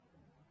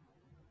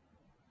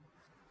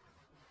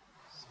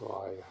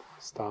So I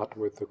start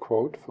with the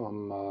quote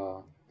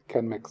from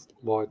Ken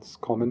MacLeod's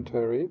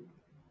commentary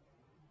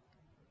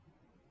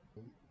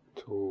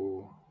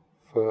to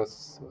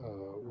verse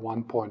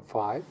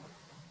 1.5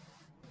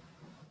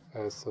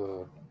 as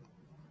an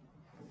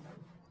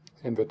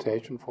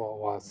invitation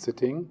for our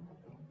sitting.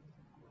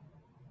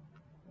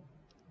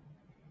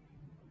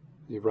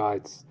 He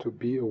writes, "To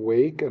be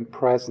awake and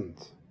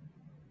present,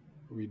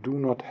 we do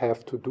not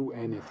have to do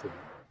anything.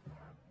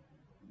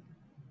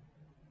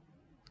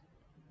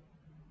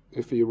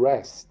 If we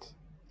rest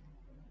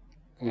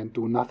and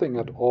do nothing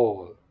at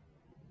all,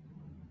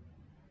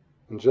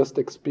 and just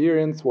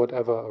experience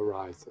whatever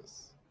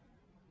arises,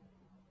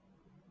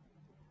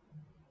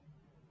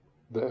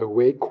 the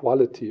awake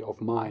quality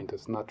of mind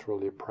is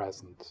naturally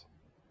present."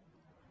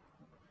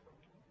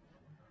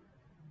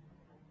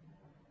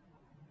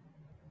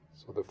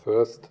 So the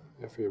first,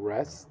 if we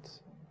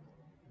rest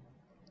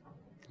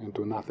and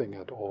do nothing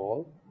at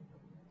all,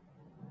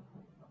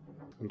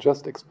 and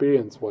just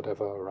experience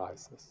whatever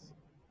arises.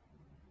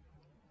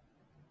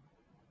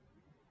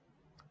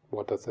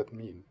 What does that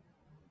mean?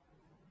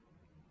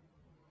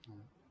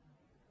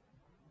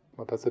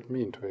 What does it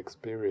mean to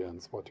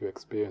experience what you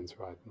experience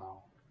right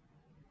now?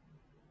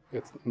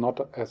 It's not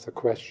as a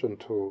question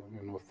to,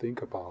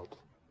 think about.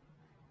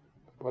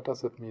 What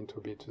does it mean to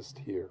be just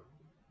here?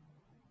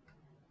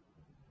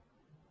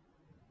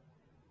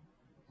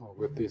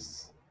 With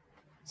these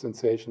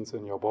sensations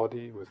in your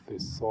body, with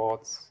these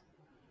thoughts.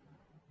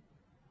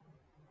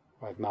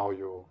 Right now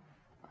you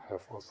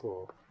have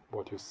also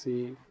what you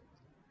see,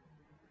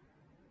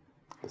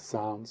 the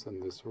sounds in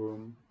this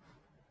room.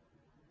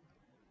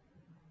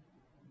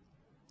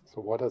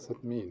 So what does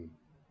it mean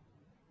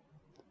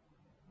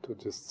to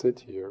just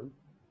sit here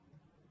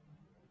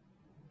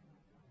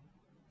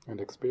and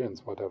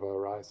experience whatever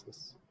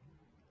arises?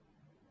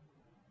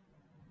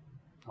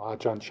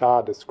 Ajahn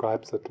Chah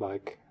describes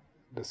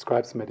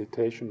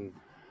meditation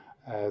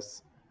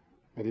as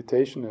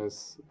meditation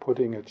is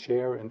putting a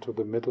chair into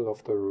the middle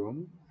of the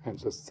room and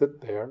just sit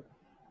there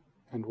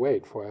and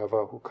wait for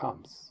whoever who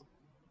comes.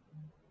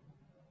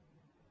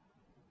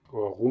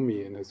 Or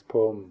Rumi in his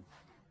poem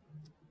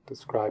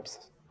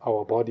describes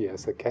our body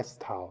as a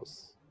guest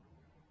house.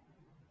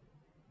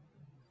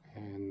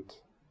 And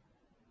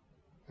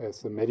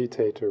as a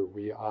meditator,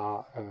 we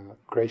are a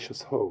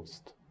gracious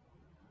host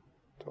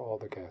to all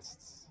the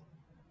guests.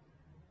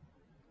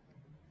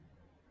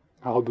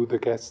 How do the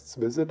guests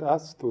visit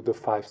us? Through the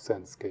 5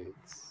 sense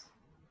gates.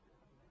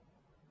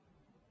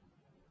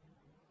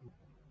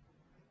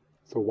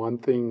 So one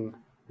thing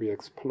we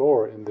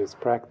explore in this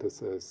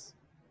practice is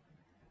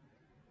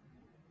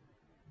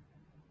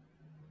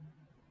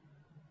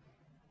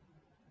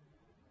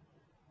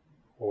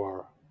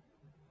or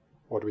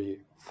what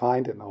we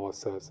find in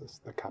ourselves is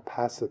the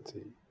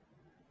capacity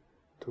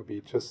to be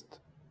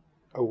just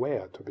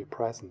aware, to be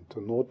present,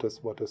 to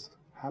notice what is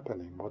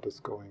happening, what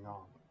is going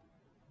on.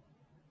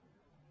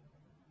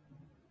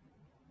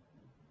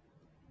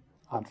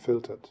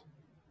 Unfiltered.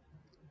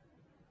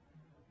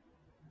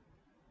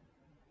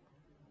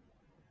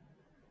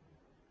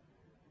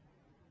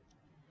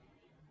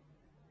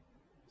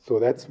 So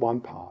that's one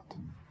part,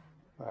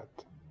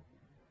 that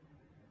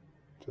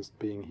just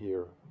being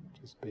here,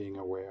 just being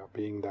aware,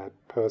 being that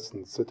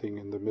person sitting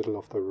in the middle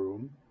of the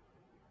room,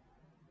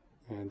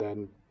 and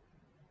then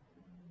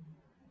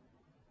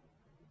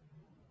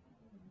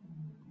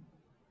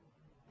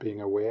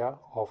being aware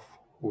of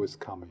who is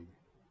coming,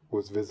 who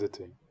is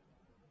visiting.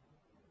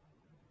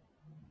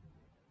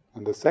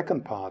 And the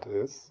second part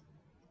is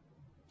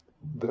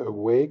the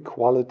awake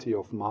quality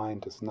of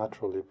mind is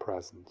naturally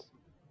present.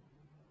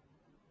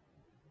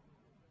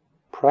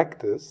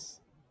 Practice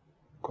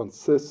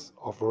consists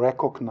of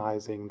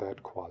recognizing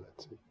that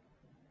quality.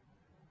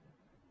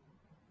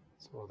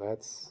 So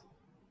that's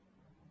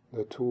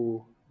the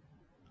two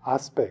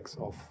aspects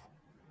of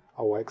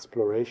our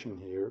exploration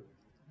here.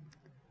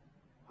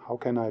 How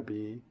can I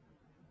be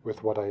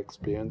with what I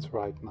experience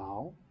right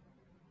now?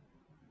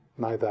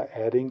 Neither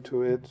adding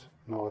to it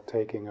nor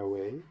taking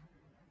away,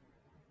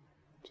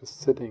 just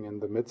sitting in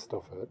the midst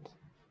of it.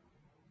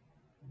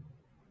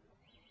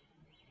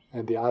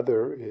 And the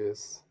other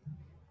is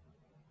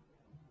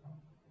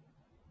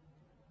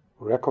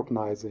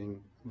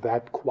recognizing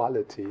that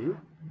quality.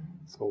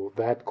 So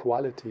that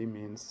quality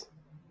means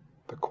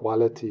the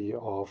quality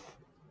of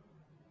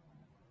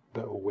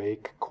the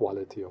awake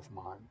quality of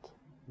mind,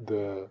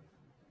 the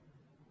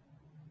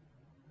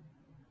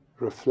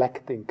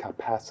reflecting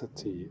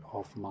capacity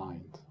of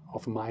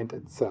mind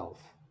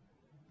itself.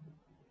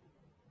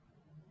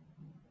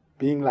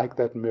 Being like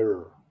that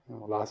mirror.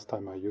 Last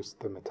time I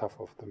used the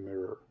metaphor of the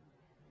mirror.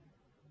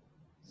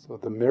 So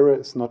the mirror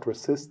is not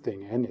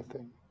resisting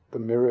anything. The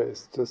mirror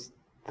is just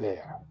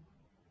there.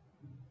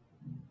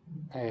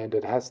 And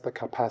it has the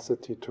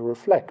capacity to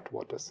reflect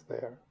what is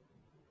there.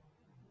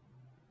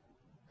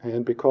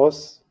 And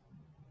because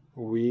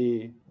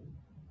we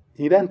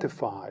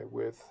identify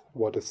with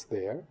what is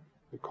there,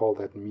 we call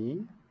that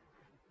me,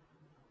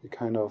 we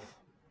kind of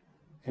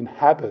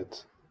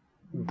inhabit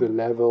the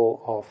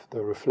level of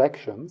the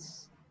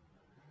reflections,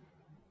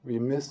 we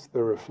miss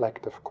the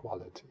reflective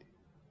quality.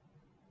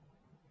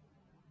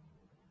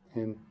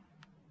 And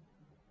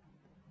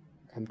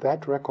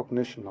that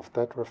recognition of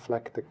that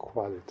reflective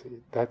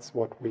quality, that's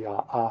what we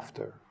are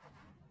after,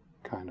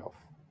 kind of.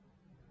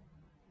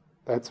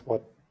 That's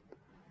what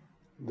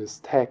this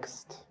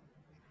text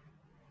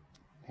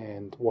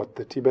and what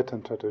the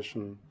Tibetan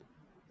tradition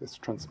is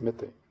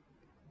transmitting.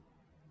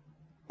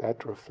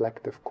 That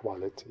reflective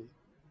quality.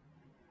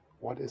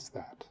 What is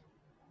that?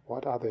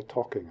 What are they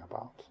talking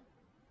about?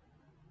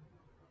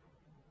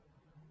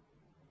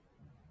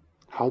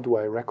 How do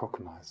I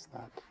recognize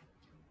that?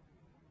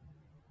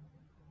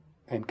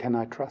 And can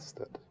I trust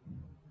it?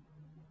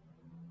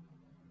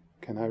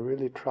 Can I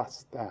really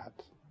trust that?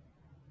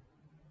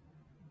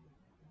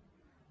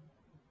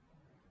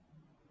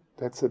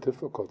 That's a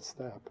difficult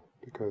step,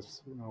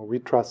 because we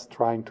trust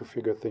trying to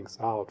figure things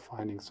out,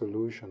 finding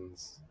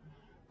solutions,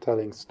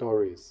 telling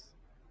stories.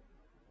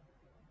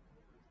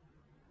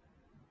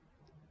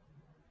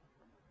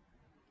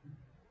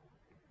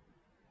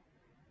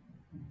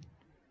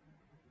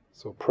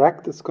 So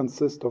practice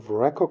consists of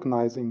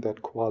recognizing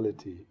that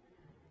quality,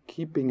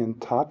 keeping in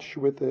touch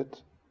with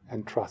it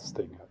and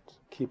trusting it.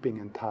 Keeping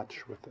in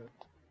touch with it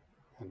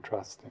and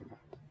trusting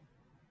it.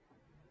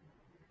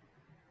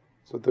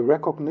 So the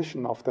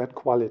recognition of that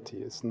quality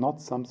is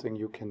not something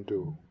you can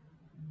do.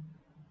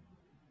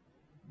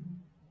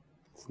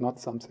 It's not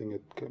something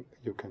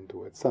you can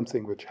do. It's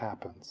something which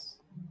happens.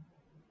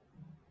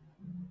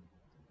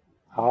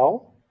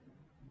 How?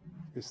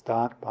 We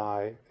start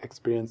by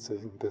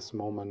experiencing this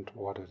moment,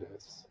 what it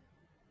is.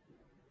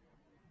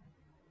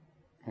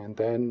 And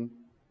then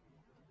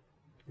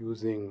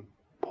using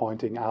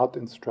pointing out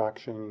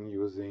instruction,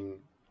 using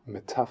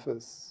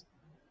metaphors,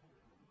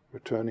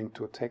 returning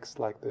to a text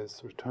like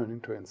this,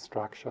 returning to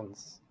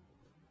instructions.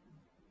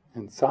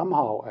 And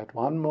somehow at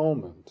one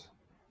moment,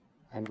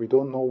 and we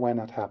don't know when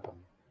it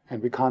happened,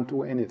 and we can't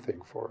do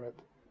anything for it.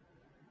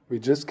 We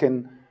just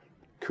can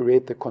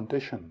create the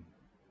condition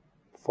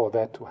for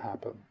that to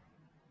happen.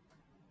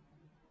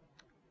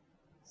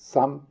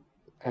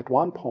 At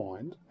one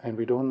point, and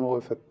we don't know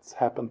if it's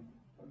happened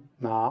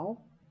now,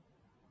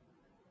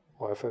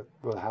 or if it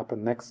will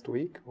happen next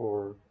week,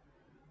 or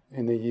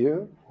in a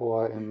year,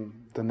 or in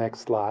the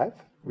next life,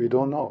 we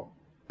don't know,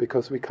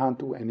 because we can't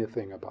do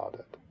anything about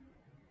it.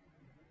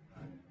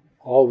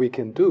 All we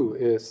can do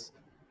is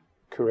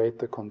create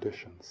the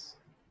conditions.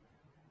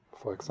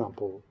 For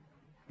example,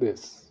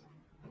 this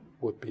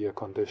would be a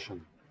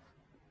condition.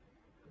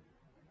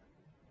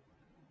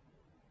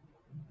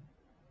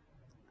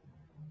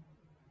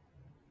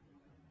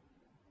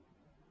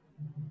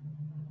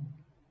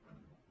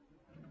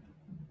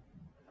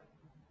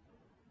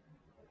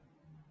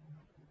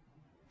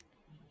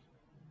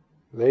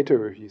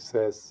 Later he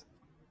says,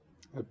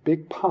 a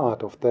big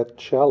part of that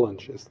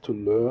challenge is to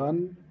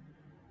learn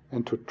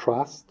and to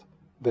trust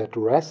that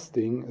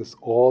resting is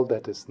all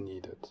that is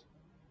needed.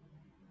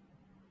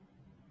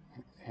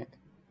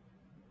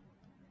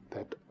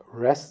 That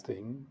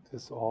resting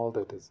is all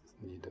that is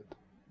needed.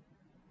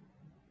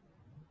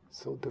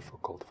 So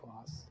difficult for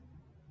us.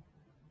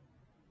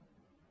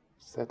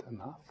 Is that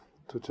enough?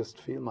 To just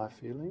feel my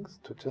feelings?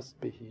 To just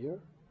be here?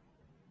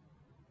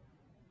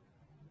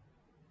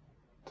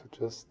 To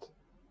just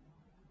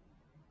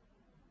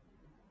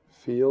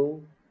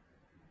feel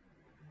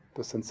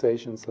the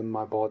sensations in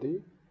my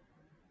body,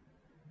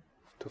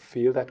 to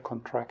feel that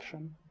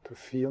contraction, to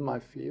feel my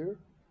fear,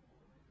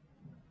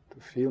 to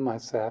feel my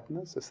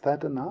sadness. Is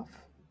that enough?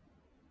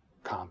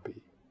 Can't be.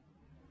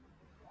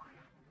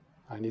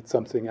 I need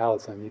something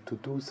else. I need to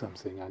do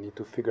something. I need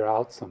to figure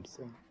out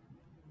something.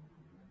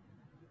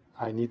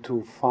 I need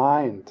to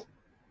find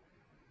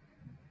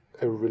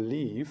a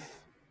relief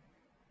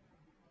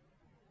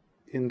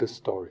in the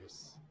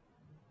stories.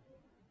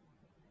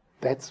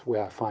 That's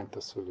where I find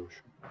the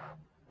solution.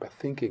 By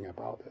thinking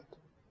about it.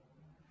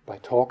 By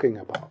talking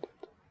about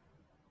it.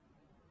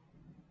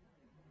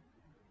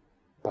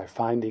 By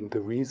finding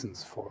the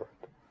reasons for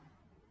it.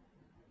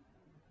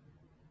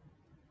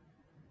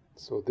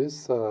 So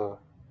this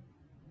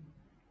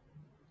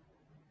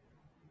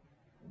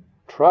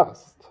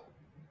trust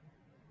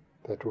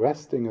that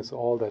resting is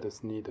all that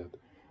is needed,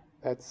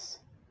 that's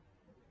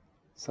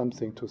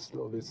something to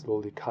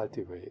slowly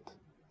cultivate,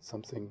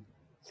 something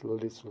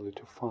slowly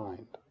to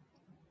find.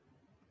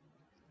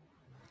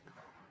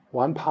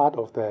 One part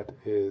of that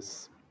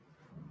is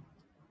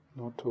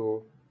not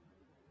to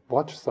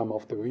watch some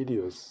of the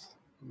videos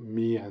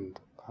me and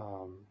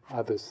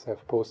others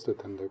have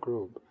posted in the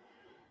group.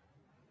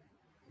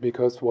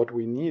 Because what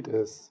we need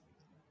is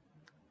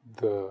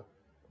the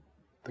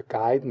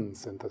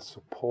guidance and the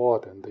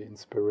support and the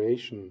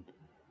inspiration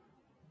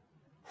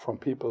from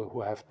people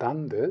who have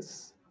done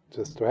this,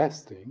 just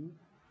resting,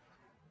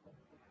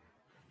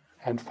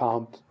 and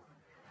found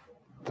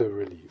the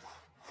relief,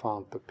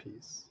 found the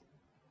peace.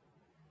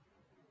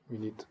 We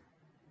need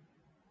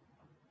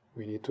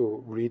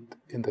to read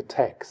in the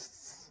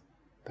texts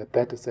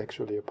that is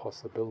actually a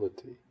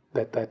possibility,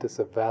 that is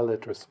a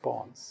valid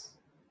response.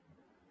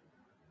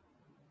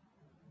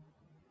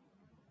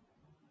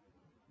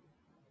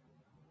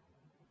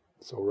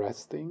 So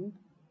resting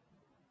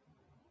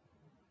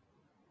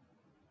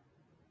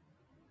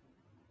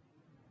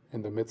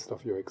in the midst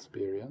of your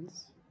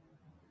experience.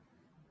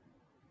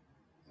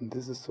 And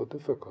this is so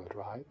difficult,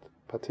 right?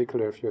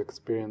 Particularly if your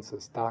experience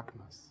is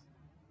darkness.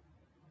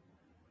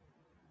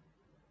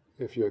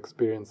 If your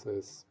experience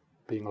is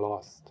being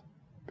lost,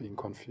 being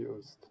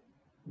confused.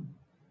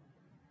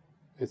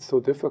 It's so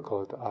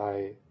difficult.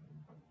 I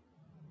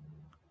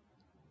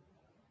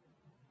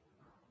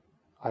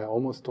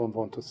almost don't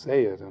want to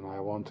say it, and I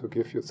want to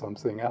give you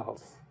something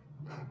else.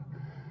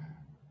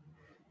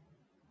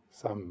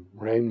 Some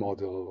rain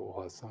model,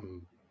 or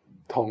some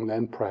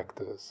Tonglen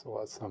practice,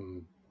 or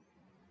something.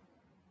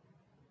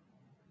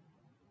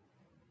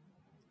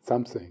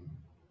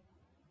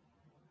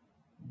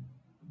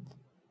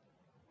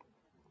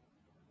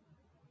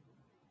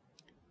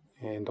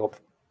 And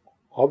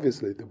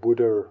obviously the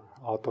Buddha,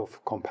 out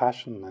of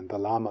compassion, and the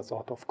Lamas,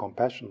 out of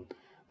compassion,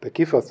 they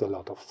give us a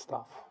lot of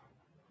stuff.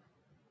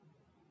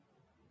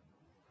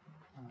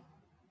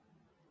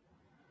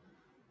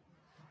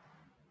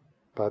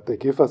 But they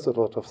give us a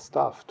lot of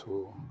stuff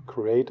to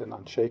create an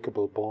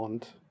unshakable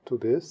bond to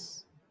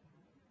this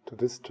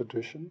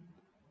tradition,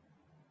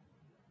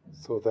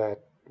 so that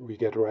we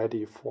get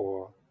ready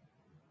for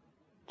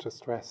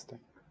just resting.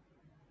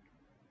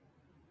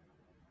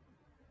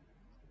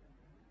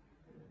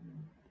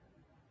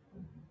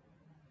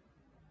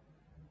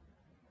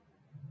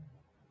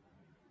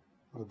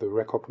 The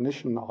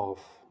recognition of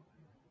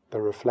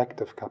the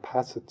reflective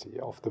capacity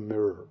of the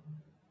mirror.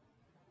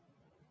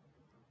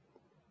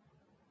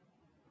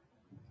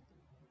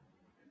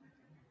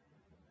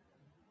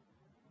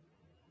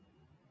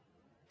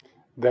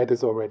 That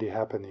is already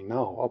happening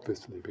now,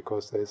 obviously,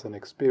 because there is an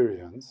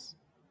experience.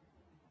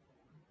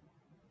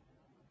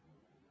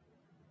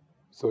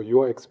 So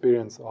your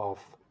experience of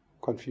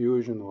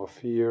confusion or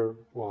fear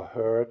or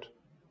hurt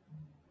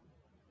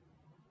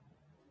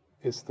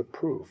is the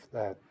proof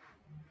that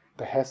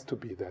there has to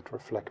be that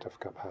reflective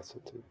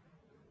capacity.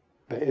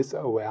 There is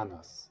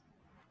awareness.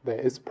 There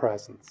is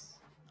presence.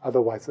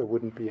 Otherwise there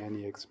wouldn't be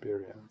any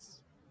experience.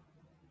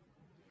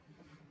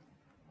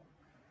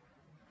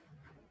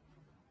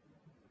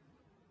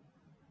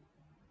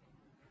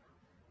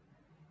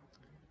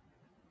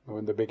 Now,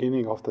 in the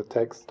beginning of the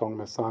text,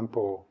 Tongme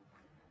Sangpo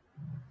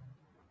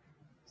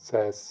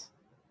says,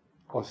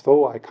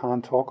 although I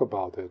can't talk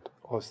about it,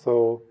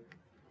 although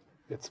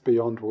it's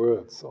beyond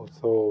words,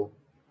 although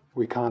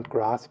we can't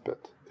grasp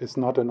it, it's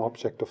not an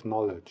object of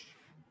knowledge,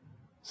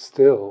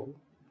 still,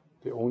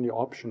 the only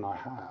option I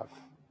have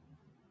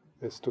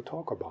is to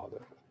talk about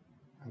it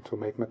and to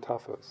make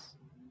metaphors.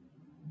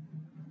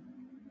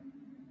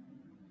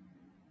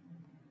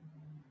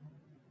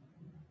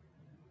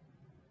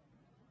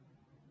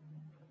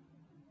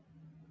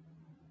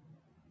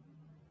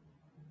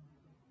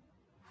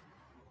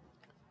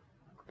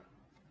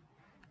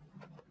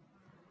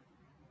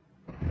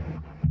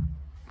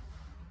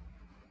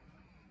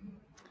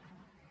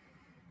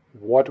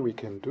 What we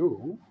can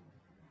do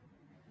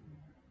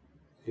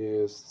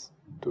is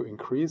to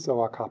increase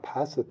our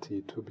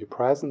capacity to be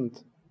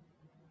present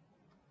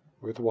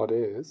with what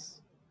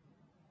is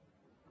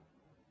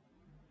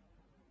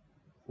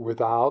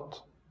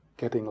without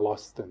getting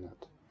lost in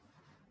it.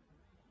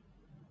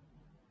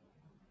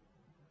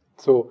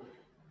 So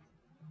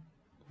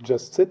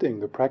just sitting,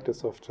 the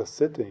practice of just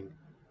sitting,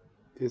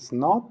 is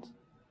not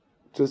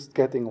just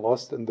getting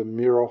lost in the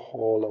mirror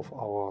hall of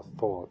our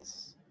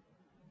thoughts.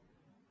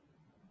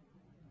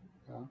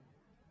 Yeah?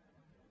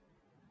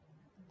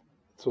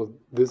 So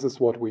this is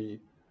what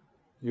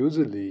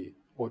usually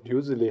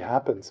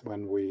happens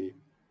when we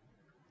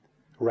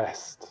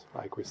rest.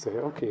 Like we say,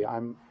 okay,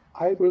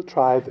 I will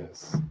try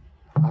this.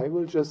 I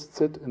will just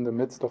sit in the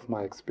midst of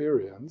my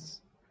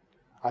experience.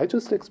 I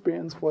just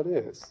experience what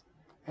is.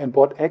 And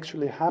what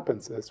actually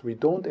happens is we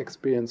don't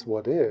experience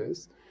what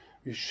is.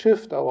 We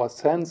shift our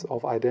sense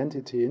of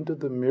identity into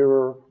the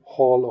mirror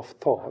hall of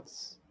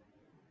thoughts.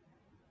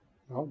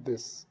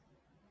 This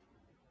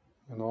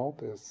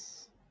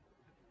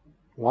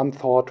one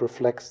thought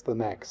reflects the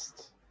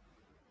next,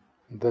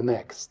 the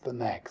next.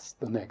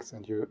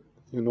 And you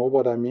know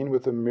what I mean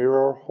with the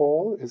mirror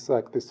hall? It's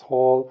like this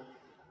hall,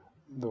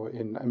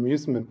 in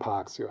amusement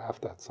parks you have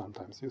that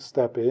sometimes. You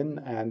step in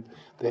and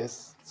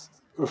there's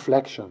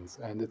reflections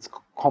and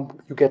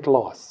you get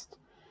lost.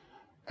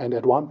 And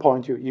at one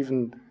point you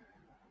even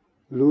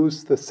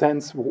lose the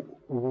sense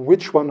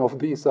which one of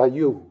these are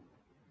you.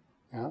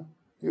 Yeah?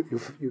 You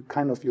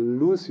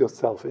lose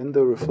yourself in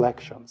the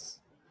reflections.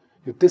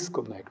 You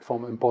disconnect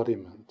from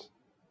embodiment.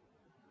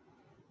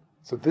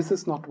 So this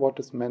is not what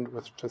is meant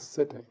with just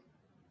sitting.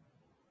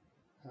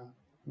 Yeah?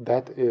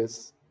 That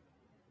is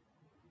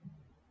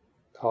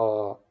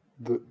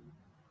the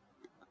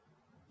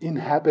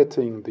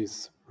inhabiting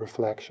these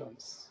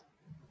reflections.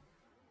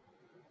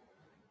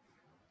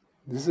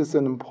 This is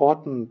an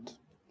important,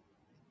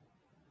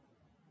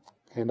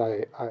 and I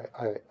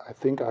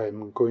think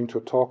I'm going to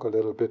talk a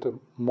little bit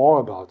more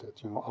about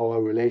it,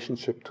 our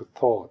relationship to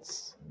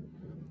thoughts.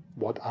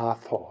 What are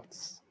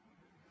thoughts?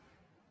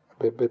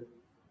 But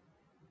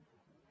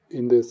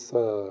in this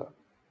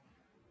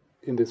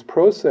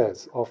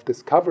process of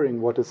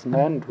discovering what is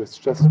meant with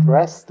just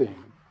resting,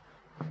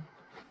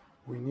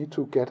 we need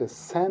to get a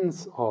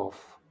sense of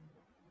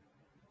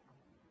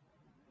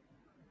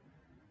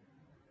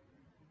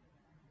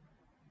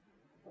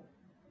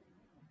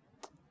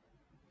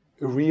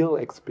a real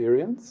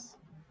experience,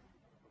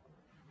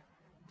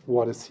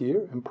 what is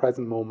here in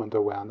present moment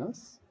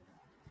awareness,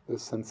 the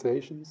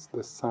sensations,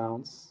 the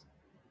sounds,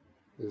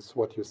 is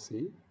what you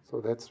see, so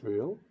that's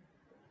real,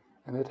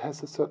 and it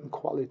has a certain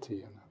quality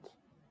in it.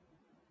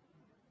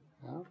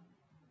 Yeah?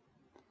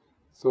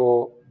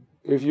 So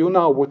if you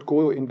now would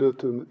go into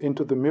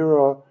the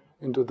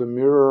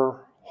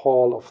mirror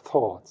hall of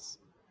thoughts,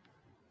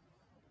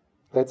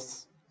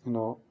 let's,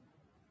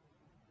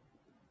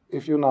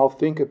 if you now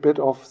think a bit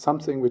of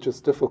something which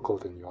is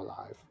difficult in your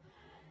life,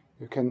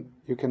 you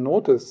can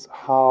notice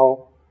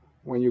how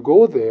when you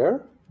go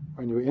there,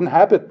 when you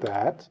inhabit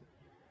that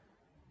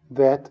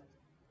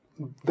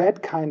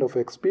kind of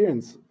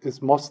experience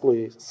is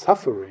mostly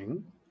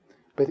suffering,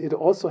 but it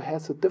also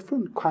has a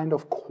different kind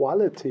of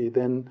quality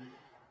than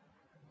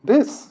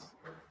this.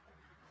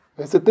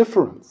 There's a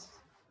difference.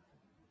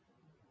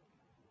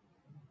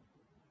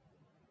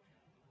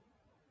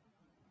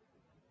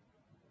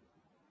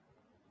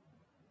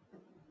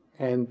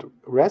 And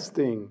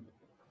resting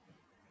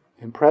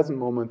in present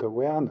moment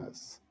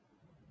awareness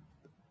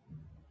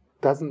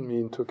doesn't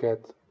mean to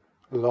get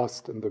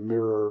lost in the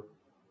mirror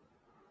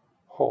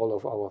hall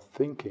of our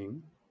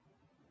thinking.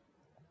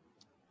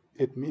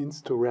 It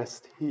means to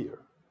rest here.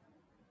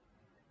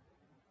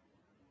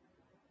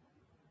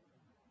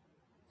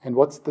 And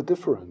what's the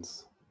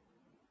difference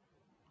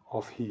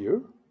of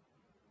here?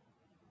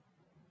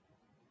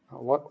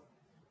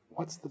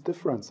 What's the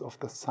difference of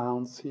the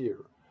sounds here,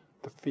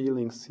 the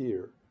feelings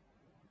here,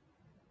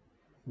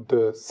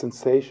 the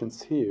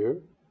sensations here,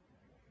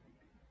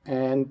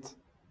 and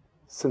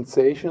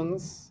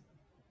sensations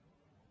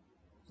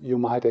you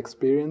might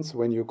experience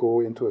when you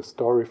go into a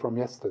story from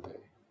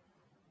yesterday?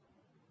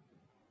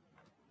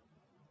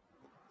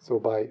 So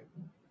by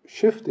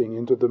shifting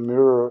into the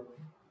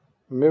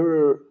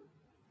mirror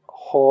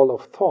hall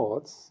of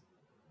thoughts,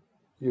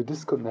 you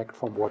disconnect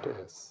from what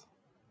is.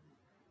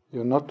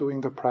 You're not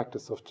doing the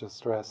practice of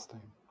just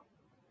resting.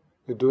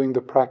 You're doing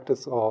the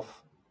practice of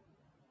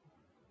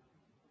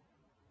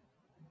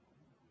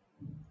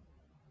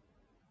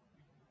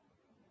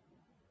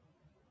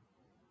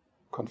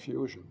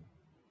confusion,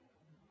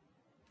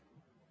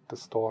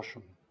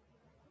 distortion.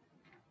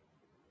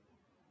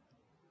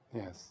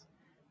 Yes.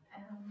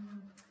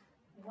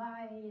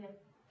 Why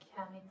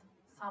can it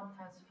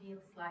sometimes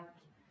feels like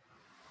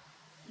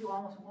you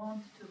almost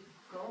want to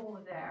go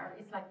there?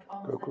 It's like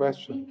almost an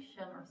addiction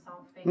or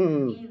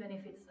something, even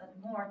if it's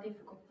a more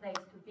difficult place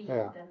to be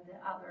than the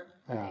other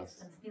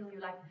place, and still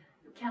you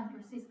can't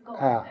resist going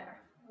there.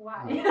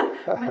 Why?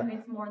 When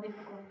it's more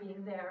difficult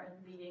being there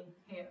and being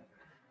here.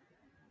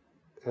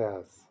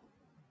 Yes.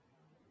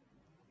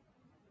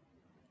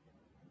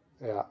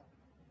 Yeah.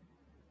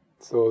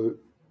 So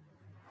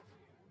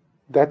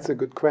that's a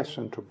good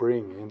question to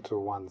bring into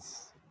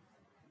one's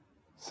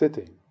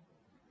sitting,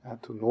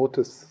 to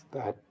notice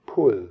that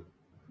pull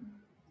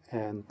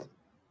and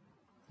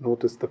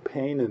notice the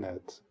pain in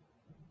it,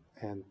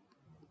 and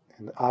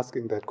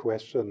asking that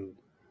question,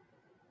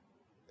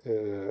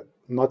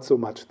 not so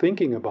much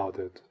thinking about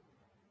it,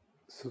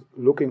 so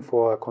looking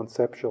for a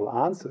conceptual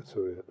answer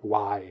to it,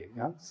 why,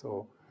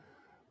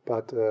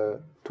 but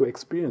to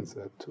experience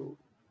it, to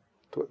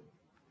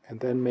and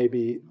then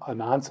maybe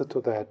an answer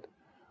to that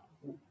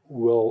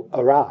will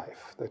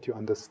arrive, that you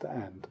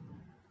understand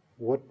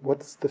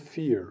what's the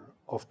fear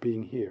of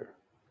being here,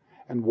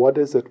 and what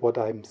is it what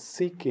I'm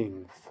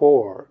seeking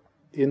for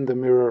in the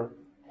mirror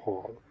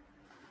hall.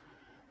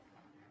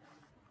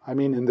 I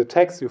mean, in the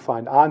text you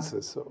find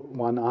answers. So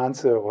one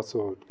answer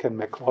also Ken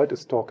McLeod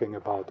is talking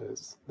about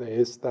is there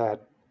is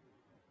that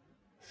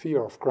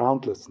fear of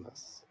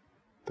groundlessness,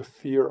 the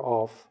fear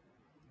of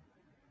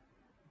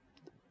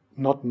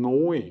not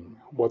knowing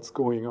what's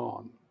going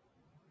on.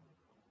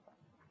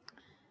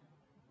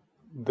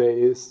 There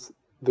is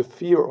the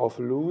fear of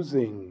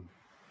losing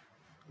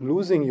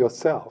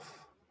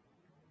yourself,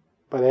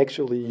 but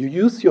actually you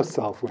use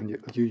yourself when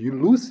you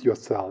lose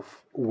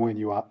yourself when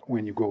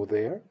you go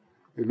there.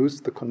 You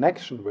lose the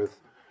connection with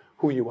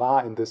who you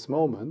are in this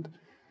moment,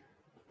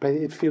 but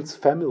it feels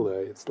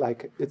familiar. It's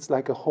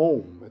like a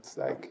home. It's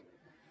like,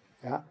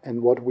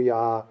 and what we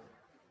are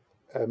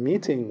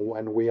meeting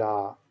when we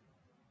are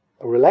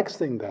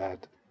relaxing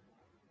that,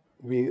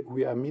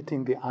 we are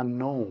meeting the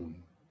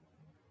unknown.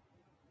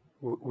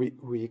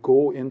 We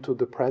go into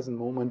the present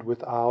moment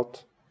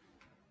without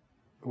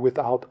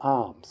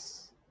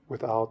arms,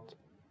 without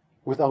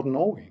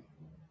knowing.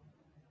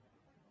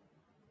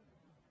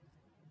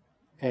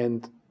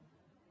 And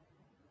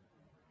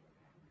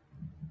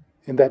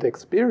in that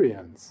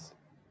experience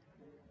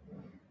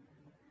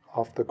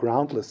of the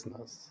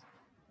groundlessness,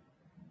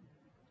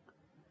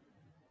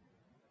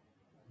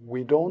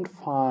 we don't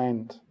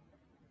find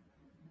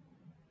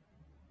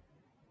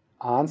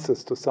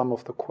answers to some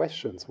of the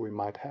questions we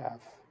might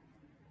have.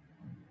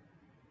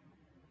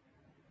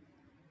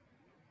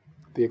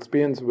 The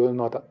experience will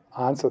not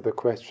answer the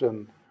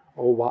question,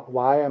 oh,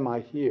 why am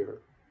I here?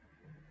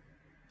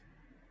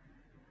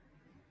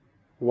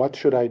 What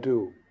should I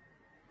do?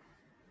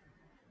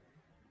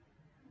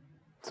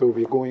 So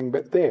we're going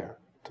back there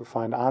to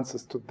find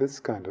answers to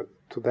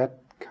that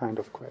kind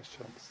of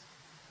questions.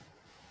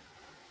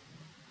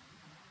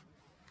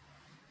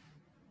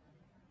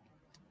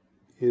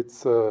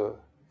 It's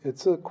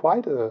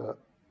quite an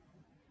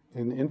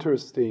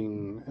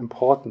interesting,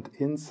 important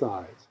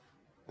insight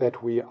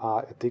that we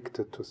are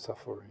addicted to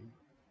suffering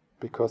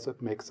because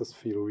it makes us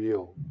feel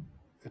real.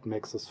 It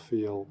makes us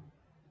feel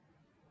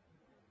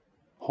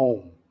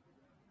home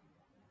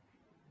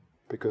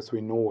because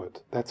we know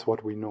it. That's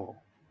what we know.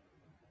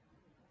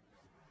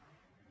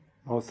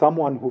 Or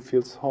someone who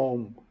feels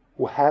home,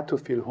 who had to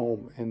feel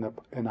home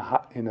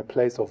in a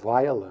place of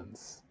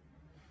violence,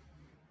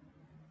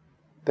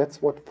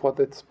 that's what for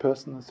this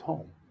person is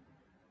home.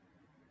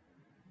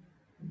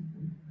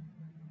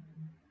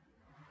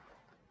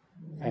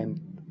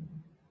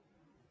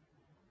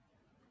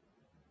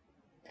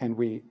 And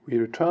we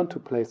return to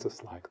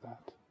places like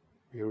that.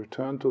 We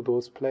return to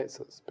those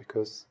places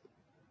because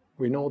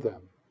we know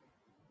them.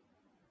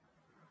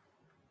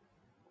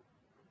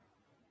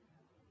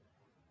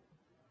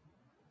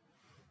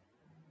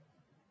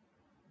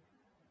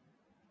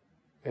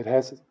 It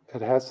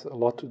has a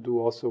lot to do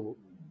also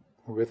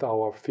with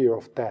our fear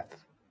of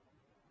death.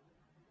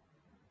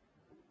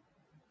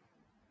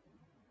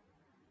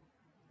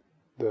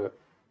 The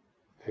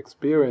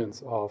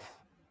experience of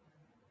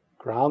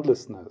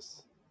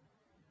groundlessness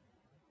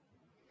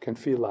can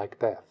feel like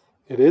death.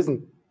 It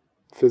isn't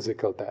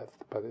physical death,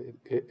 but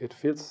it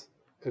feels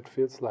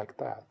like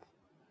death.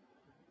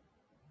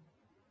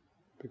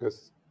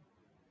 Because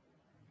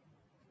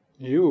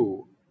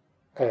you,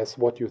 as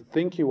what you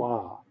think you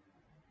are,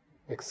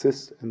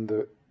 exist in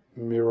the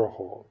mirror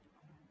hall.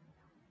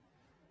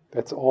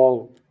 That's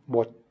all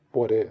what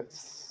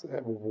is.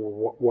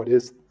 What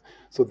is.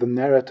 So the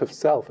narrative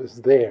self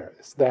is there,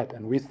 is that,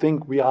 and we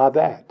think we are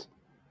that.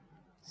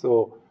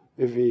 So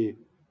if we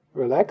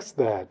relax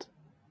that,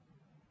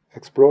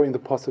 exploring the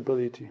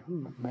possibility,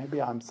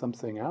 maybe I'm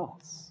something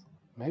else.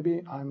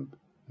 Maybe I'm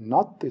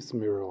not this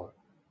mirror.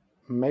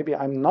 Maybe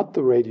I'm not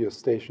the radio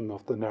station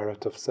of the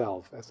narrative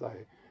self, as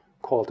I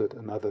called it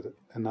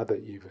another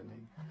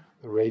evening.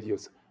 The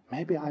radios.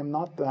 Maybe I'm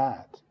not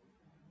that.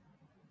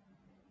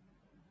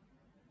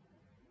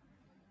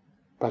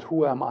 But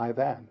who am I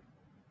then?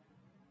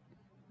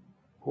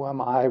 Who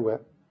am I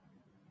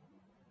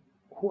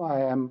who I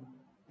am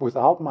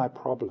without my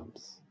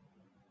problems?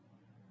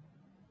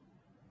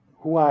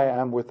 Who I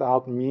am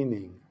without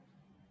meaning,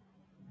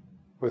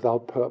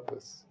 without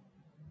purpose?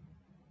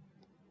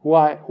 Who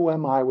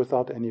am I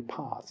without any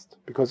past?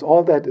 Because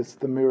all that is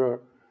the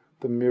mirror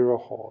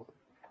hall.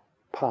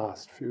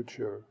 Past,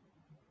 future,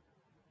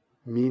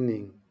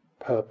 meaning,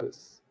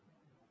 purpose.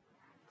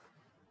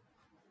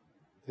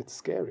 It's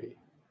scary.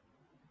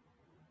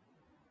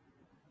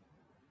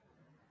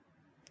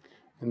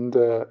 And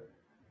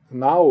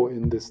now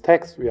in this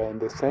text, we are in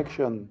the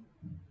section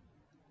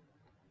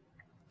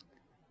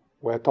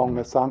where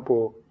Tonglen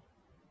Sangpo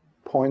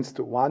points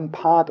to one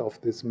part of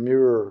this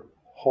mirror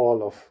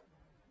hall of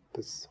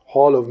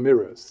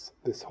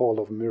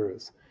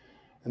mirrors,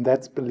 and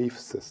that's belief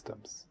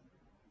systems.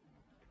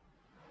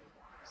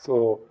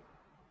 So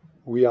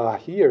we are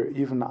here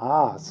even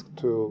asked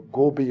to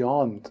go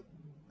beyond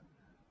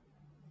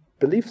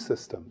belief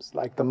systems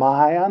like the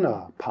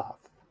Mahayana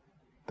path,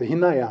 the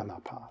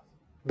Hinayana path,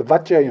 the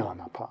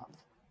Vajrayana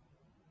path.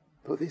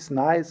 So these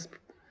nice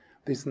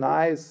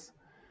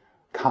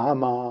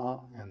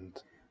karma,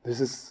 and this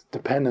is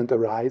dependent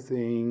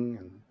arising,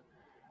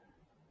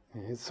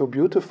 and it's so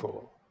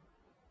beautiful,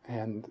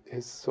 and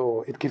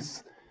it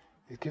gives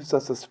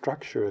us a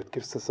structure, it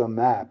gives us a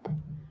map.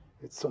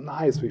 It's so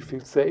nice, we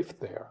feel safe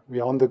there. We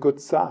are on the good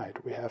side,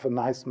 we have a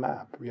nice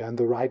map, we are in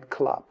the right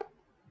club.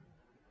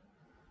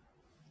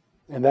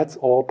 And that's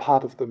all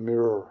part of the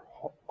mirror,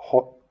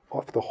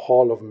 of the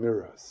hall of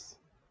mirrors.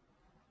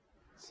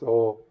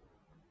 So,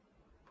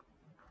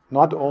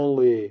 not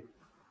only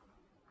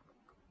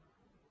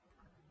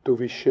do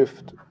we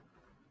shift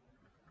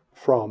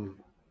from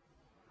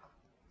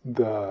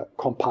the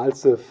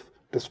compulsive,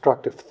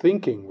 destructive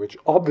thinking, which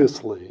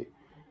obviously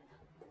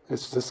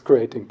is just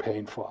creating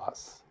pain for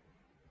us,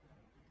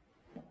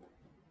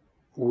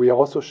 we are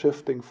also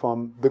shifting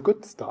from the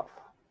good stuff,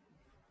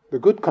 the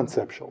good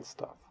conceptual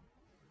stuff,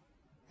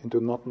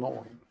 into not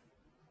knowing.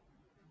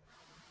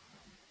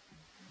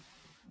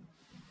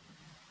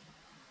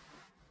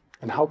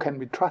 And how can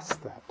we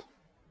trust that?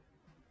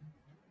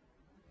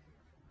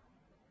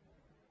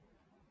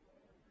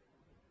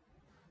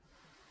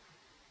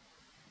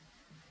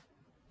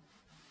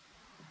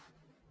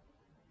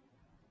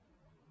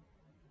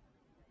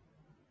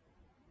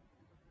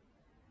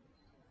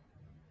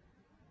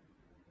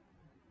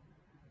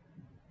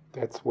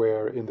 That's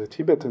where, in the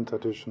Tibetan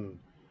tradition,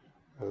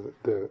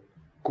 the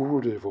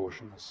guru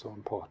devotion is so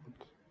important.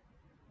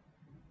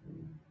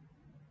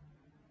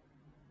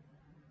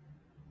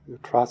 You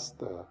trust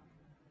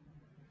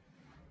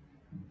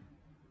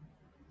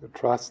You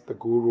trust the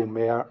Guru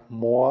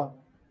more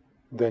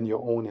than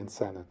your own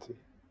insanity.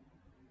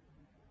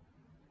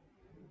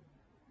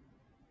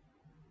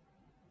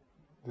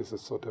 This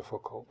is so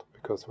difficult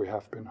because we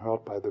have been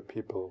hurt by the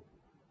people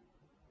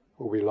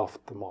who we loved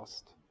the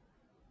most.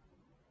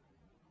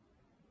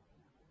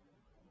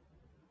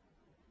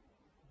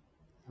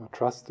 You're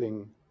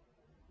trusting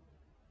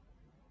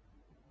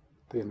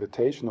the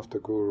invitation of the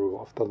Guru,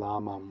 of the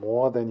Lama,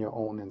 more than your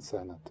own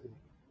insanity.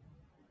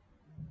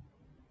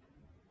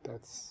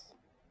 That's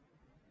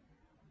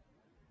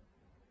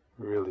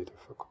really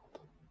difficult.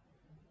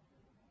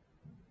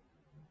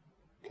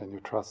 Can you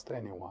trust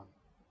anyone?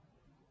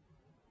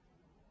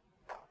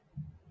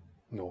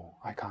 No,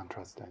 I can't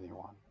trust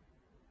anyone.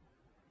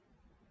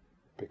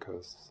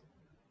 Because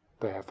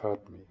they have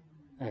hurt me,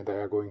 and they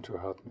are going to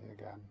hurt me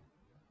again.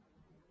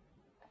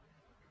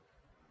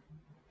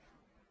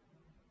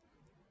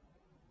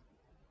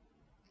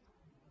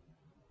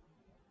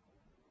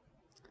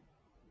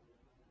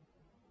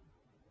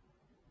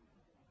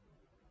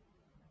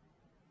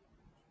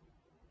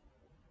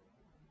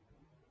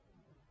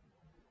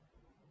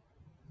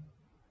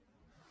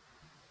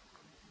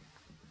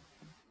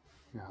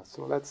 Yeah,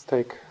 so let's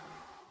take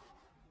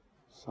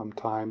some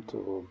time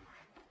to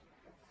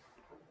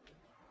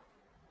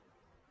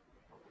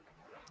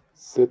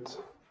sit,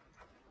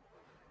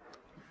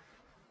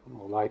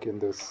 like in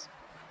this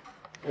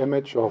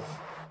image of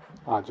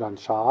Ajahn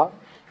Chah,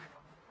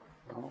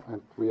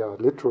 and we are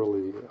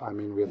literally,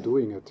 we are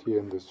doing it here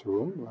in this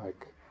room,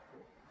 like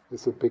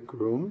it's a big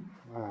room,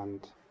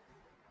 and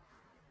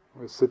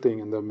we're sitting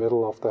in the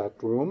middle of that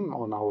room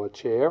on our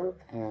chair,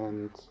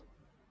 and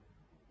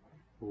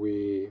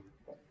we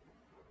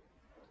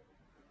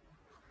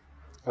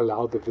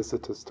allow the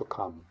visitors to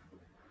come.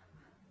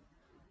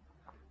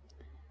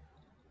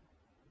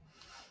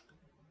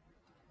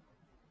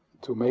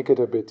 To make it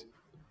a bit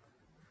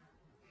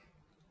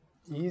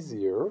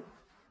easier,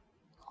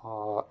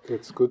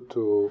 it's good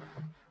to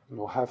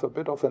have a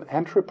bit of an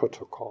entry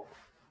protocol.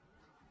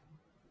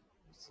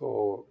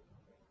 So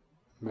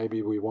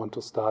maybe we want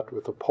to start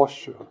with a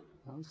posture.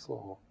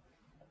 So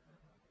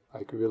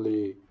like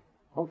really,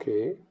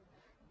 okay,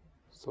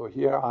 so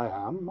here I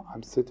am,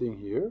 I'm sitting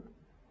here.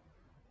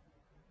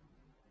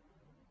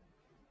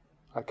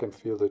 I can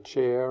feel the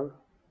chair,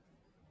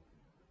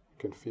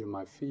 I can feel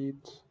my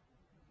feet.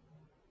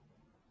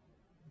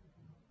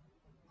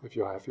 If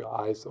you have your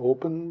eyes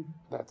open,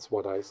 that's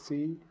what I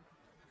see.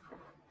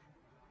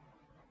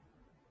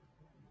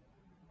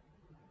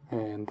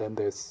 And then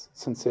there's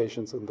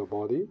sensations in the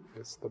body,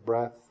 there's the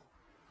breath.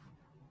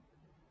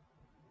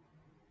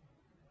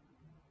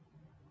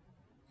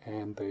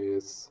 And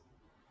there's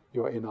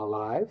your inner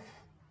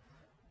life,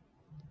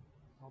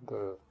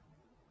 the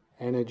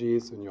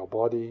energies in your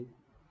body.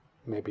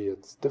 Maybe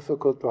it's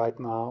difficult right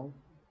now,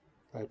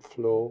 that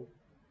flow.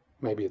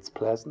 Maybe it's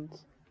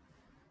pleasant.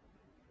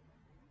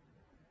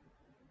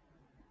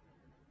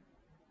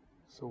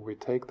 So we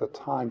take the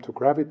time to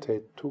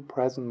gravitate to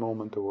present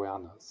moment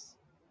awareness.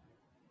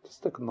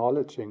 Just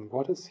acknowledging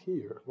what is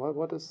here,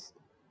 what is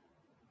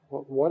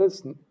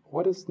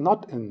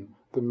not in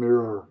the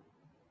mirror,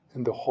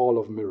 in the hall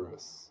of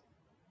mirrors,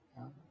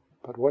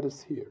 but what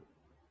is here.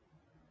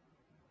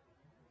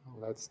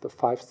 Well, that's the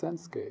 5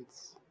 sense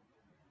gates.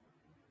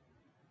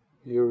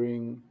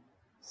 Hearing,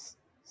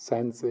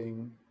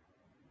 sensing,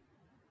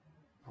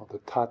 or the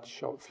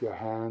touch of your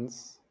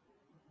hands,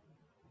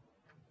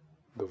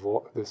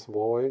 this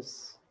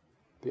voice,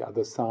 the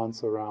other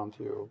sounds around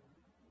you.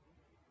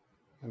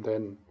 And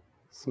then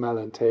smell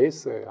and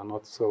taste, they are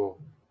not so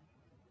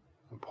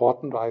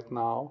important right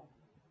now.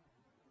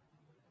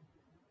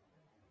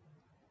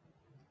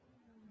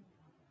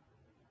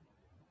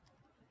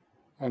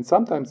 And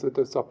sometimes it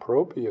is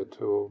appropriate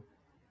to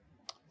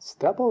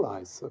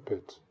stabilize a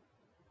bit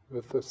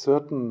with a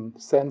certain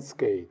sense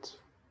gate,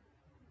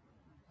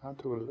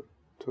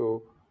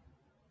 to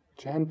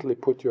gently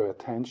put your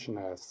attention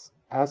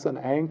as an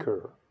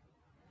anchor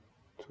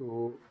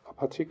to a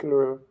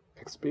particular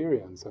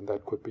experience, and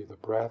that could be the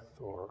breath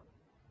or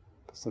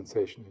the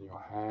sensation in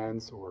your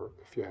hands, or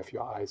if you have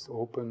your eyes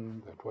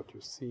open, that's what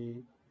you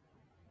see,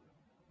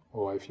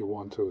 or if you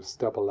want to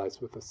stabilize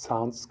with the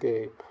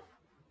soundscape.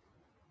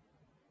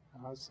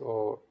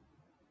 So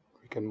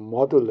we can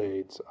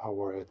modulate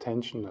our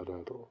attention a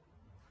little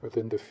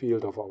within the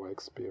field of our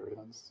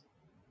experience.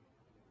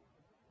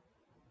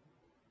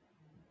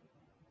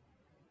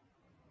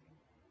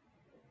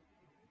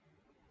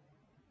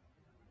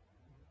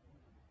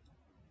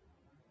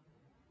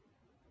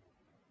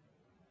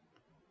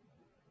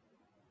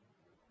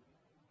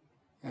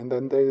 And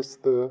then there's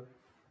the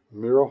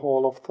mirror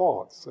hall of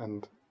thoughts.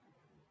 And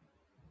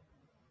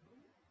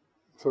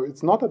so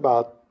it's not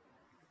about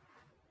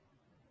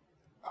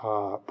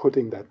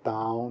putting that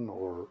down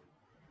or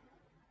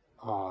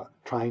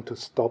trying to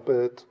stop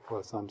it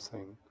or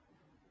something.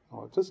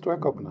 Or just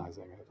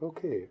recognizing it.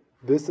 Okay,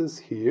 this is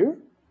here.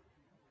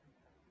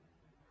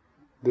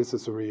 This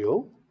is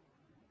real.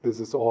 This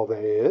is all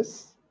there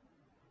is.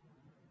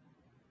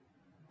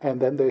 And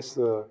then there's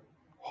the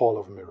hall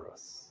of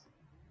mirrors.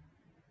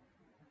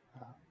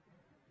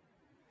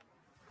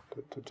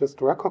 to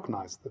just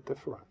recognize the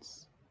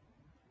difference.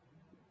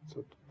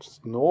 So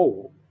just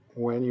know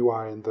when you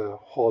are in the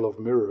hall of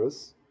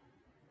mirrors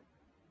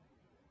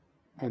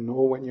and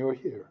know when you're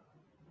here.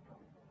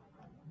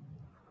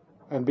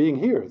 And being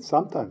here,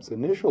 sometimes,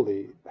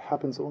 initially,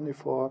 happens only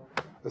for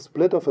a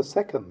split of a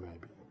second,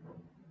 maybe.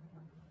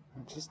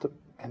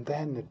 And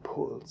then it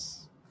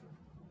pulls.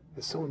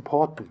 It's so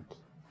important,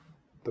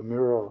 the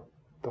mirror,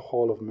 the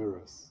hall of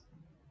mirrors.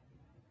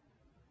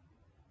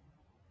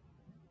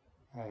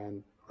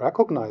 And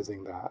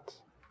recognizing that,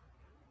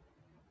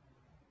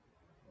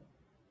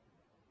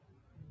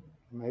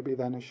 maybe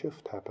then a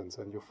shift happens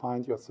and you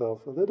find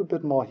yourself a little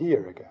bit more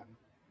here again.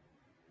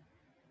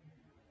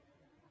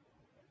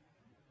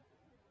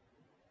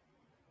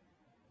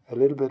 A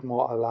little bit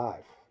more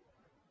alive.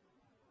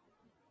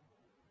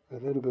 A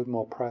little bit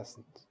more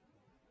present.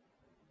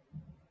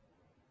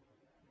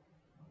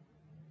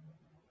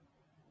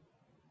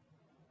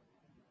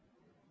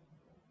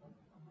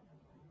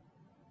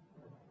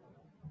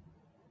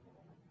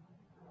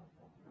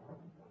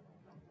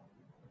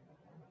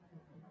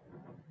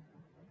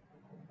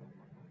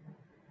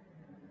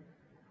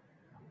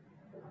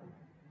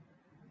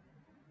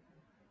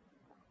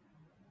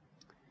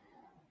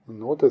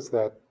 Notice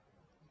that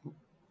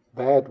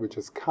which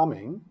is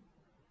coming,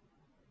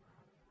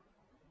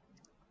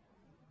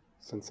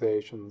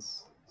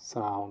 sensations,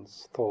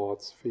 sounds,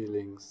 thoughts,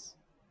 feelings,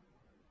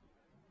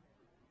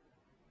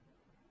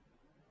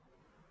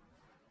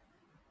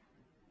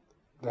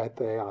 that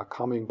they are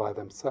coming by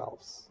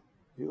themselves.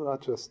 You are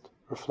just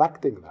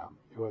reflecting them.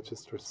 You are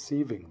just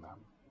receiving them.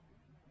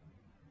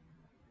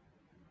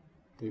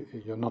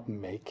 You're not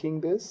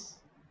making this.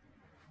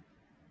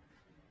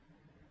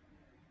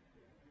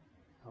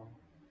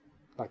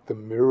 Like the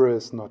mirror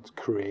is not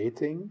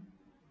creating,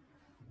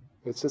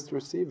 it's just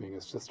receiving,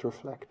 it's just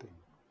reflecting.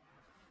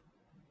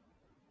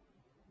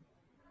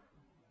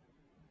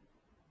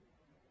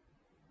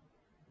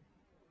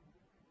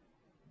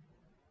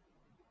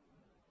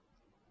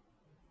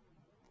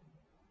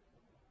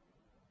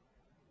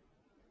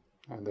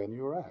 And then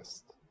you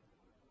rest.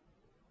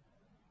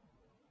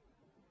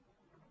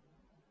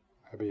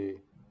 Maybe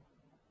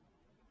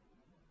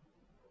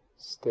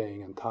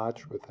staying in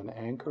touch with an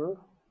anchor.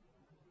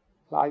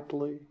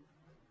 Lightly.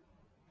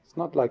 It's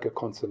not like a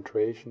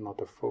concentration, not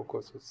a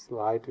focus. It's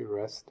slightly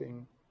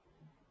resting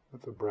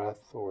with the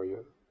breath or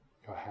your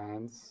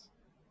hands,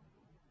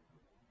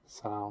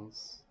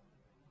 sounds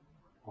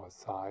or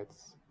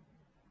sights.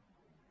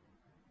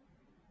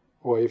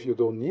 Or if you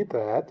don't need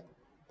that,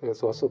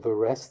 there's also the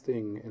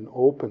resting in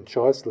open,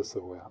 choiceless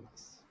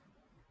awareness.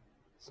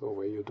 So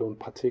where you don't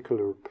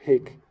particularly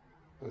pick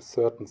a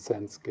certain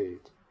sense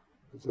gate.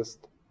 It's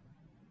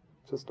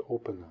just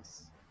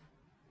openness.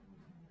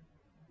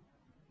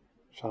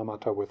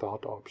 Shamatha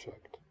without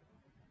object.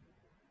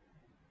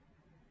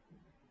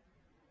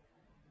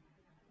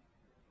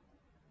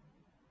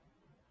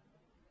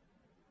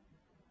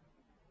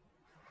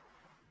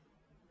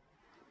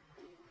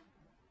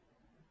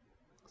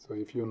 So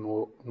if you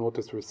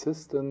notice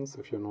resistance,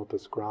 if you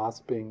notice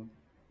grasping,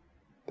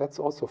 that's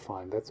also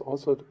fine. That's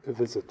also a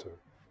visitor.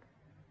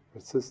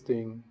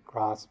 Resisting,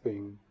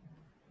 grasping,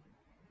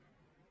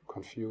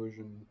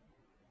 confusion,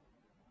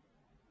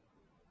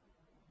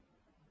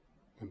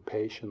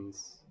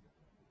 impatience,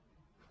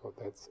 so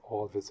that's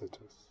all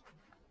visitors.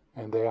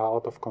 And they are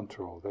out of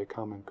control, they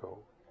come and go.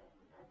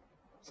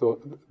 So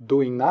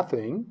doing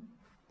nothing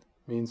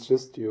means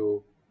just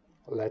you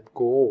let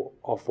go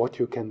of what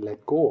you can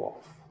let go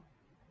of.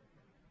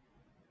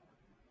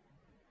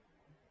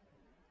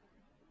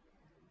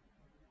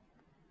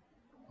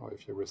 Or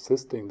if you're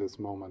resisting this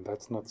moment,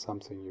 that's not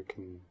something you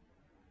can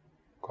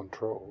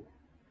control.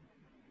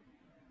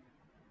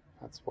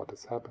 That's what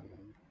is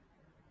happening.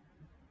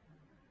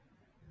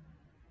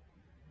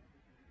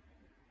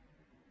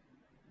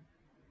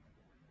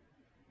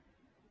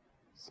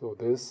 So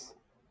this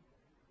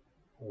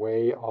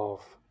way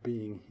of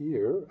being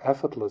here,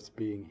 effortless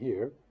being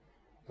here,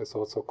 is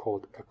also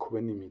called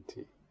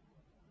equanimity.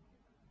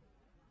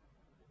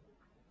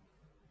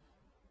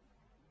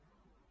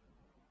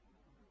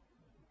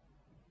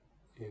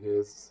 It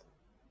is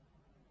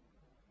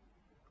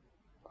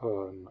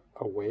an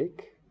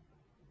awake,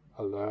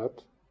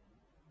 alert,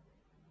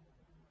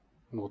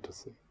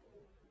 noticing,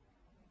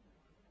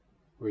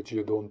 which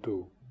you don't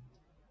do.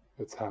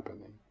 It's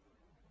happening.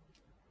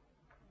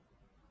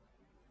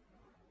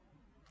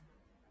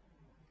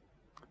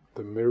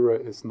 The mirror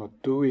is not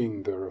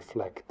doing the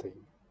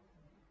reflecting.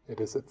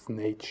 It is its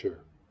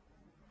nature.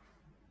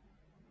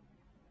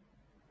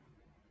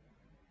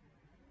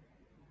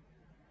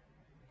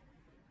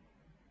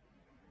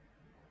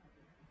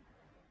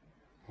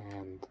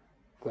 And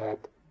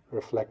that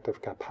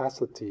reflective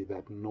capacity,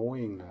 that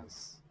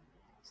knowingness,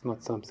 it's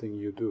not something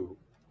you do.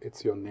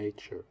 It's your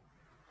nature.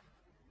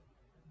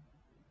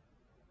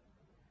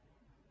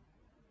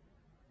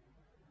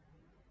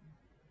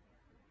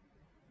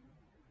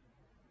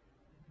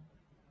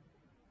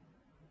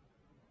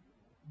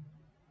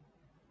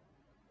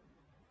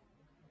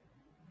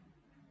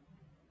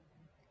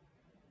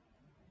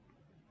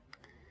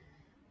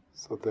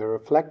 So the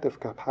reflective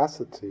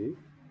capacity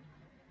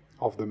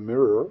of the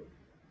mirror,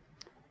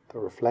 the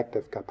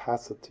reflective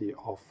capacity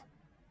of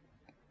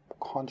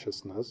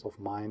consciousness, of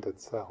mind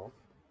itself,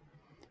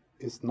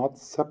 is not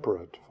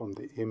separate from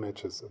the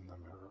images in the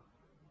mirror.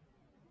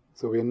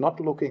 So we're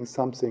not looking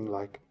something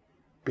like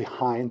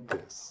behind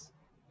this,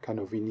 kind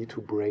of we need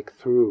to break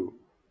through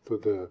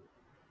to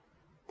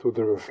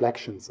the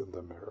reflections in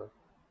the mirror.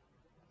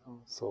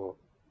 So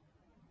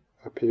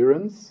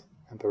appearance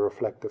and the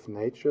reflective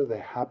nature, they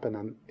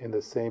happen in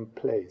the same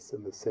place,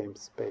 in the same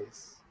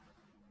space.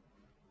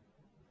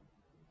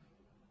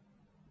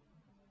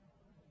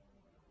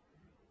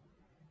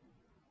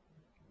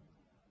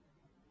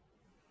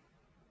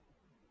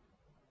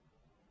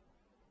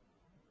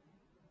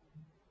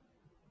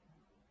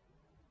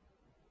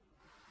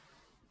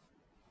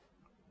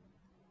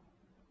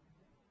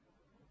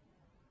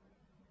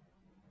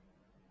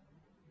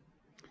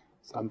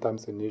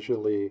 Sometimes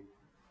initially,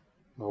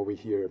 we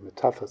hear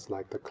metaphors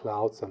like the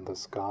clouds and the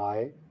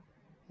sky.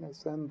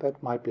 Yes, and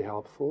that might be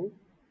helpful.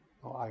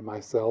 I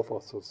myself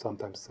also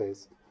sometimes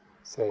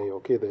say,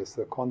 okay, there's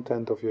the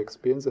content of your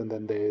experience and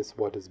then there is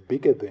what is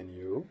bigger than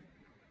you.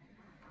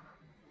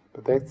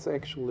 But that's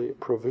actually a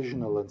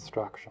provisional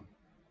instruction.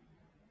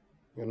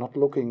 You're not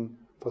looking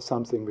for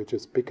something which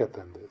is bigger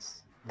than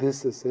this.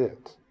 This is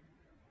it.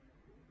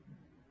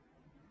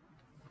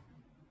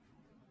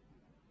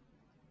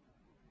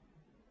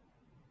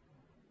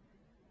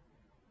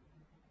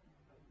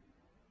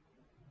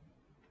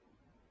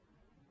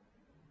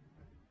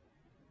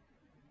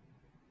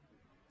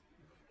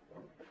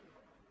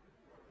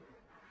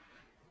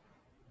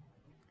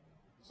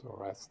 So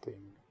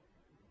resting,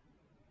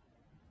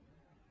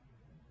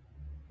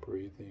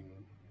 breathing,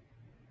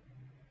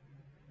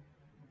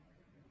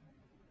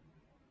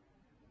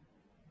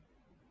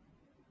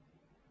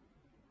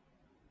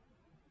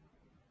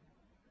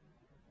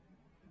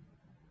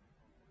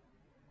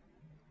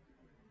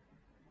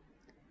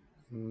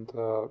 and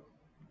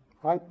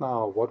right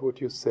now, what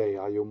would you say?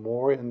 Are you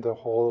more in the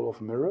hall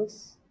of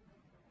mirrors?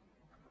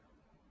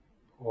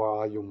 Or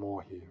are you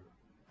more here?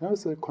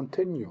 There's a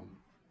continuum.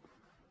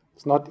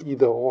 It's not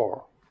either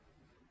or.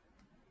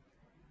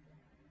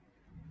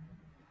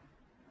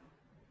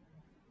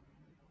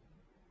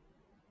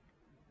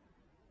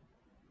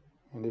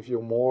 And if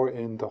you're more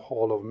in the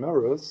hall of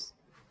mirrors,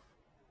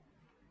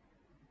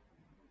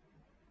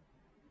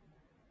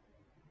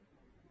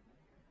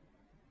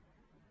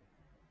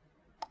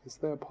 is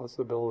there a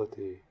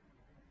possibility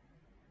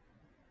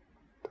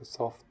to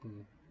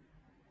soften,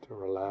 to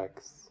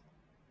relax,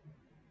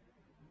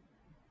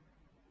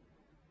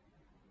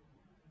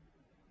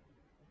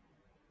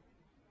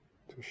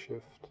 to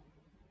shift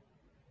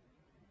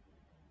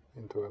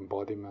into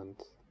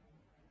embodiment?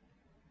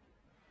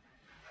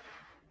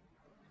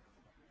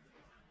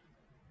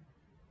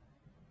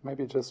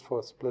 Maybe just for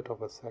a split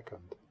of a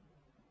second.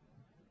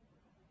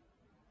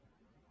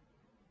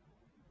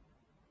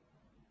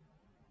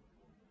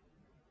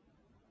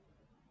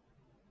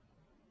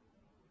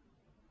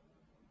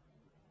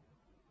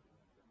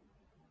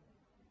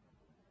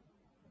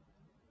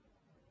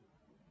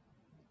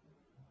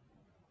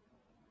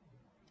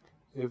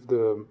 If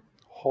the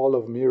hall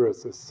of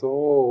mirrors is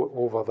so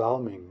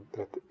overwhelming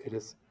that it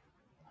is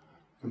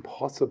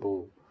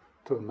impossible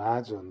to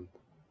imagine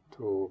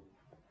to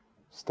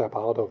step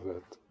out of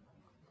it,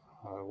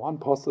 one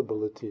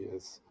possibility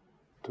is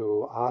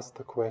to ask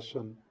the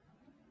question,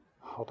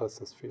 how does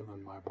this feel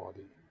in my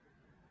body?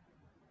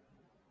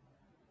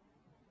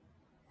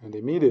 And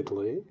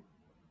immediately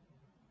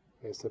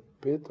there's a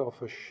bit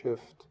of a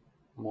shift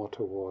more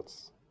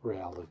towards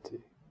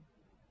reality,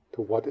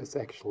 to what is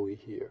actually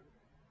here.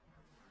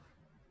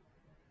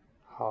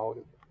 How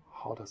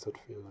does it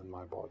feel in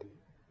my body?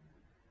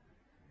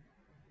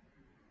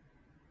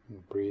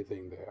 And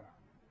breathing there.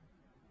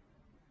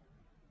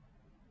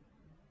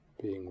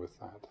 Being with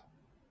that.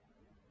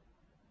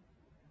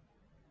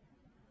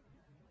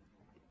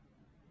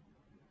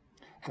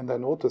 And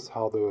then notice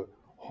how the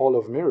hall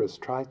of mirrors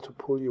tries to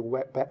pull you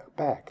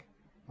back.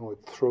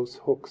 It throws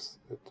hooks,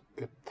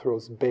 it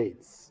throws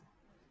baits.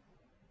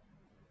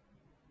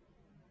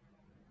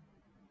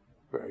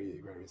 Very,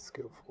 very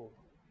skillful.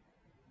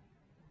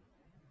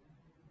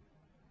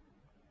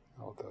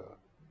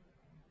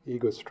 The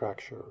ego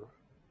structure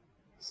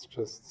is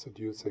just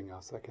seducing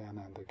us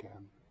again and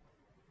again.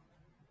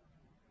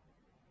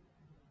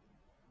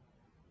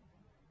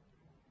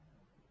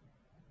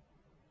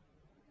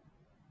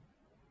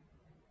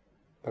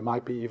 There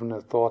might be even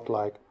a thought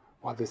like,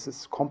 well, this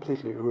is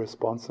completely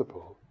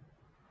irresponsible.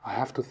 I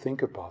have to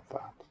think about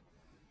that.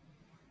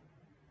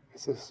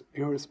 This is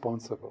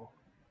irresponsible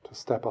to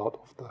step out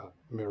of the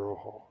mirror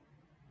hall.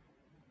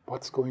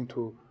 What's going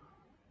to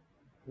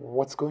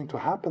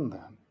happen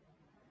then?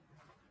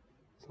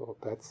 So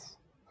that's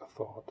a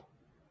thought.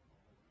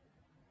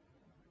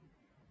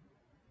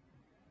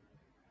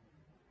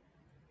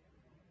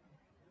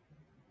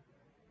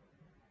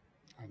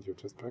 And you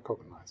just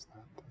recognize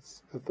that.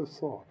 It's the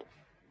thought.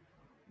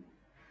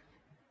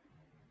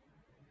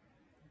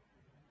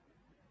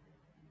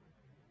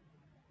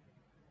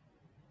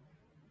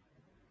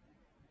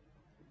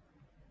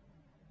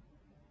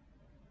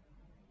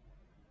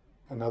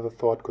 Another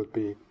thought could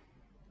be,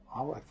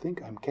 oh, I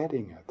think I'm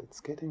getting it. It's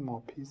getting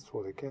more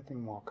peaceful, it's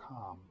getting more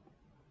calm.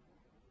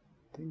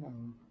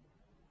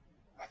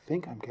 I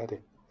think I'm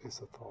getting,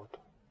 is a thought.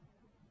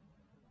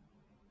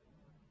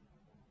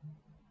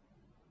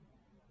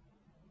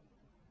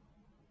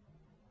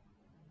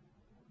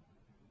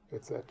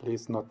 It's at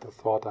least not the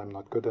thought I'm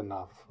not good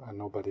enough and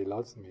nobody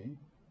loves me,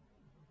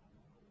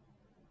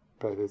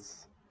 but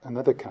it's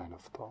another kind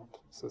of thought.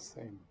 It's the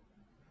same.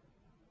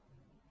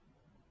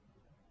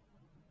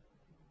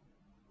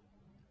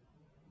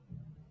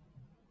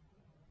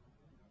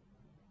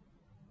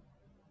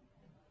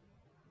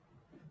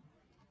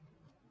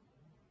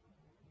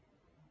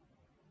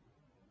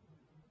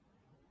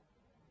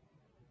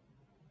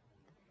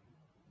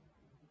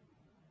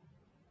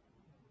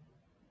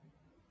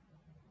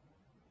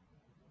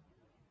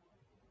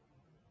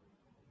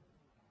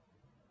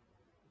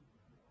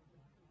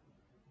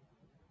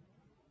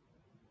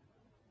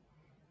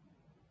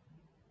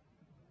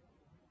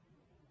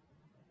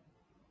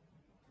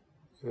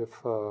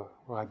 If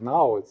right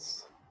now it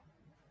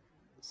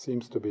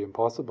seems to be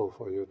impossible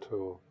for you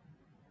to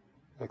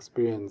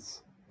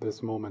experience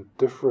this moment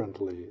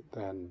differently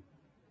than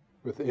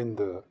within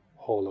the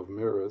Hall of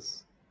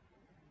Mirrors,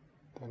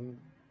 then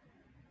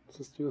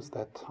just use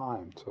that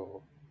time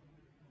to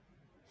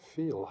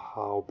feel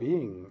how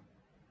being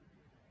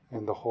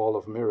in the Hall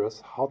of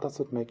Mirrors, how does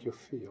it make you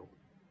feel?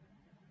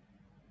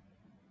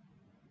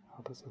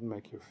 How does it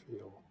make you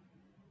feel?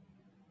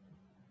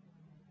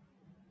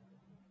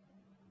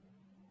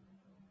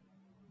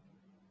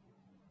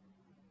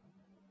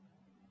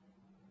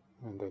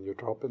 And then you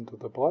drop into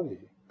the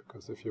body,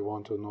 because if you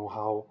want to know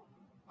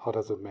how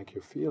does it make you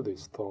feel,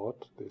 this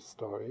thought, this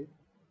story,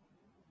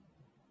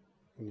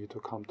 you need to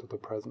come to the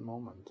present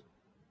moment.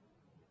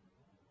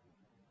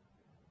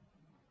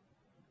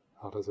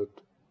 How does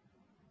it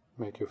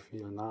make you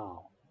feel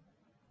now?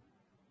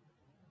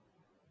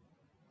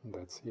 And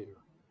that's here,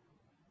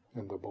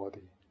 in the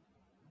body.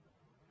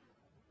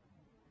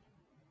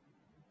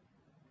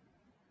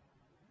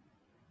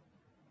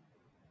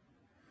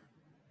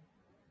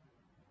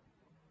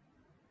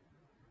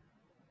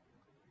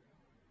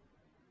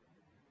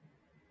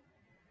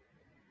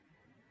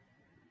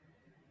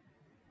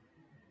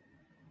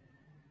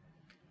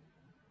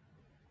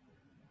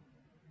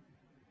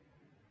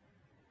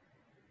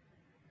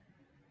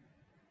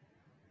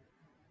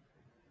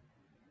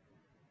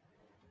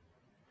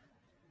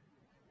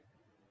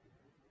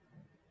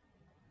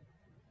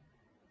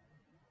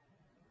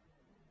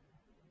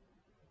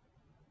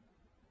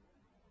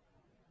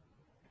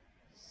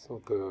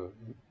 So the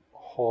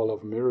Hall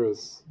of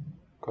Mirrors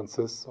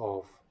consists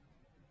of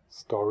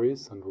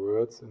stories and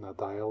words in a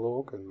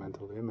dialogue and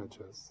mental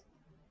images.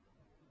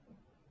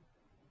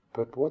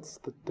 But what's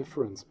the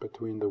difference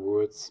between the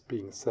words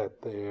being said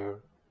there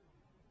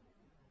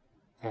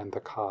and the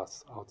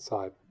cars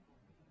outside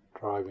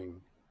driving?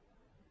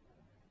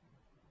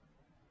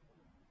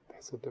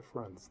 There's a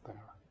difference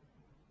there.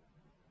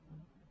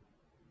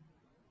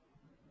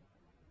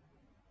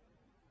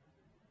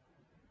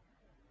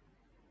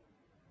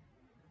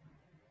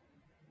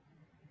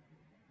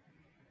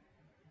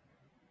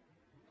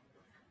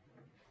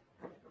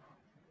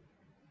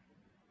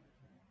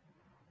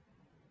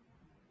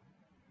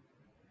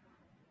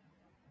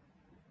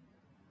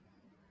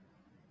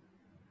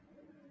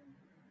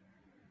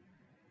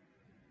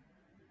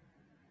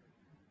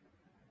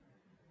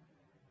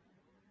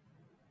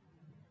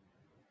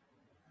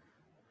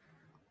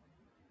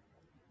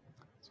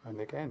 And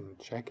again,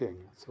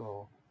 checking,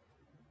 so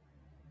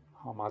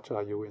how much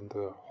are you in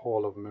the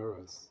Hall of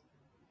Mirrors?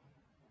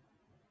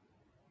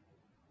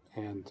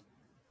 And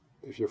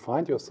if you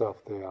find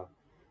yourself there,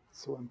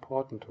 it's so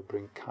important to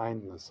bring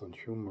kindness and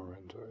humor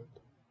into it.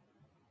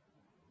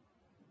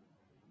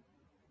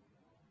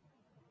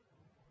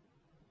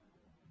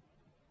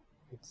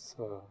 It's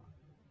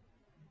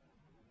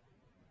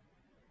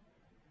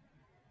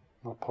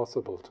not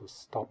possible to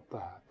stop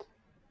that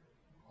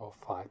or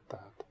fight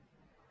that.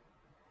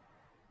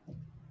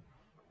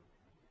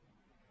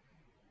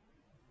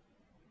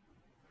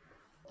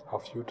 How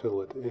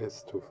futile it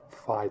is to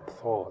fight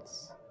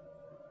thoughts,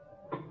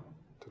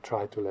 to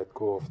try to let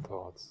go of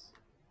thoughts.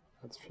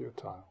 That's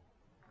futile.